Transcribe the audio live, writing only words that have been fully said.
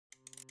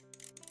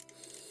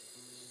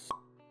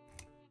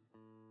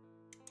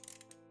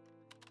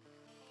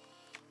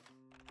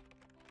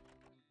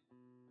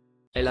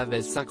Elle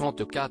avait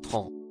 54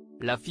 ans.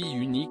 La fille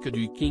unique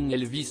du King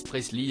Elvis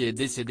Presley est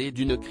décédée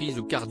d'une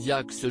crise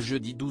cardiaque ce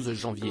jeudi 12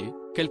 janvier,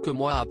 quelques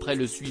mois après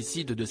le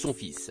suicide de son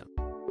fils.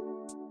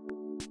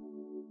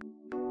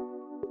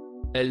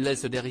 Elle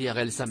laisse derrière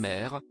elle sa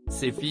mère,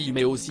 ses filles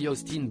mais aussi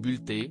Austin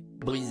Bulté,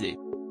 brisé.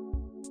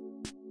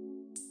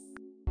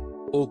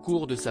 Au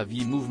cours de sa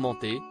vie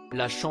mouvementée,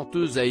 la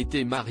chanteuse a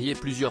été mariée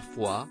plusieurs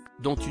fois,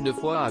 dont une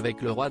fois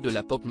avec le roi de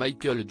la pop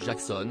Michael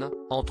Jackson,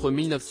 entre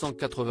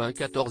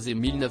 1994 et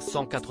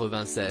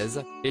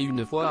 1996, et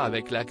une fois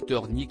avec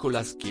l'acteur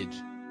Nicolas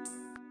Cage.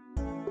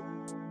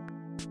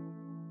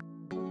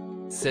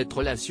 Cette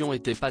relation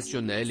était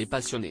passionnelle et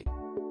passionnée.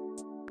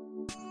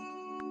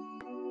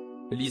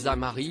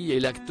 Marie et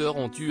l'acteur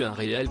ont eu un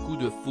réel coup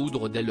de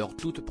foudre dès leur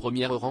toute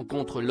première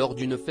rencontre lors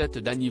d'une fête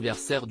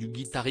d'anniversaire du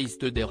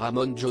guitariste des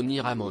Ramones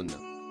Johnny Ramone.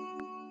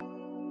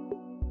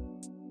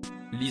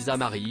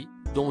 Marie,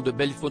 dont de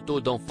belles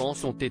photos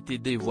d'enfance ont été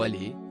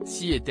dévoilées,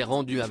 s'y était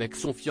rendue avec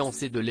son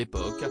fiancé de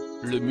l'époque,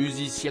 le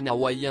musicien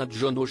hawaïen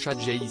John Ocha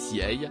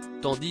JCA,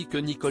 tandis que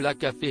Nicolas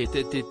Cage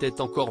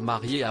était encore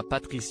marié à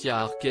Patricia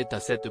Arquette à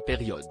cette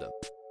période.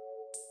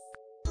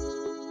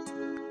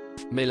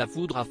 Mais la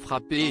foudre a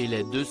frappé et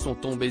les deux sont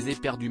tombés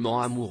éperdument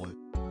amoureux.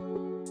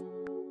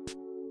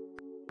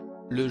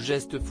 Le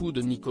geste fou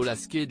de Nicolas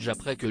Cage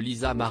après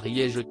que Marie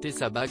ait jeté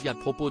sa bague à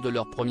propos de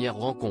leur première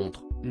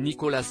rencontre.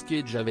 Nicolas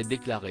Cage avait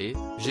déclaré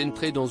 «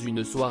 J'entrais dans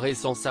une soirée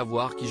sans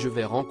savoir qui je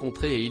vais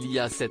rencontrer et il y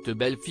a cette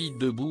belle fille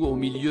debout au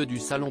milieu du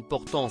salon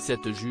portant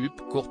cette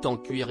jupe courte en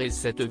cuir et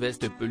cette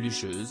veste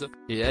pelucheuse,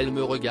 et elle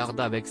me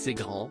regarde avec ses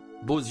grands,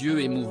 beaux yeux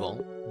émouvants,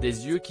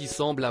 des yeux qui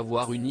semblent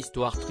avoir une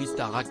histoire triste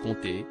à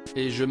raconter,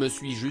 et je me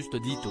suis juste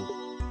dit tout ».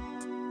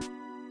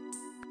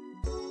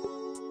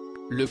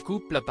 Le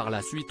couple a par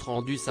la suite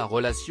rendu sa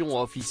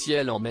relation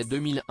officielle en mai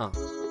 2001.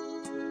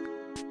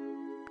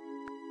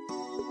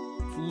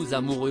 Fous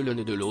amoureux l'un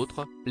de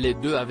l'autre, les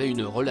deux avaient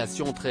une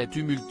relation très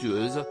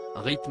tumultueuse,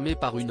 rythmée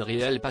par une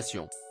réelle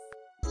passion.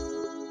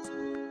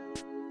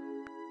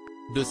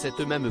 De cette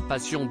même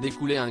passion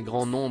découlait un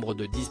grand nombre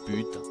de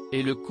disputes,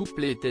 et le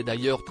couple était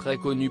d'ailleurs très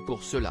connu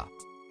pour cela.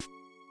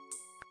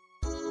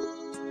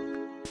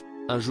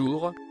 Un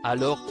jour,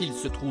 alors qu'ils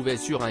se trouvaient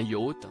sur un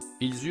yacht,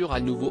 ils eurent à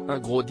nouveau un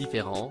gros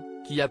différend,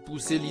 qui a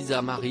poussé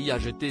Marie à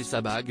jeter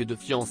sa bague de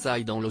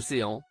fiançailles dans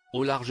l'océan,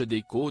 au large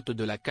des côtes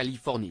de la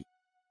Californie.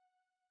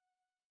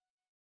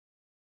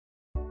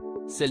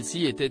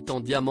 Celle-ci était en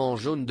diamant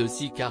jaune de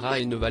 6 carats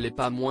et ne valait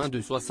pas moins de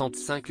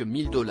 65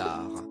 000 $.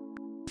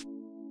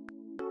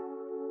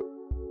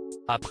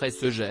 Après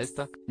ce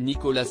geste,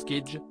 Nicolas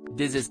Cage,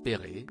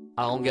 désespéré,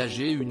 a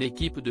engagé une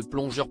équipe de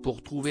plongeurs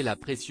pour trouver la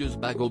précieuse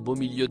bague au beau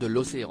milieu de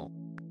l'océan.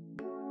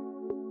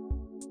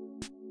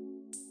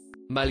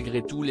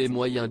 Malgré tous les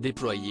moyens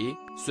déployés,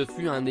 ce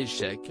fut un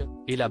échec,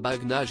 et la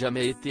bague n'a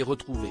jamais été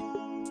retrouvée.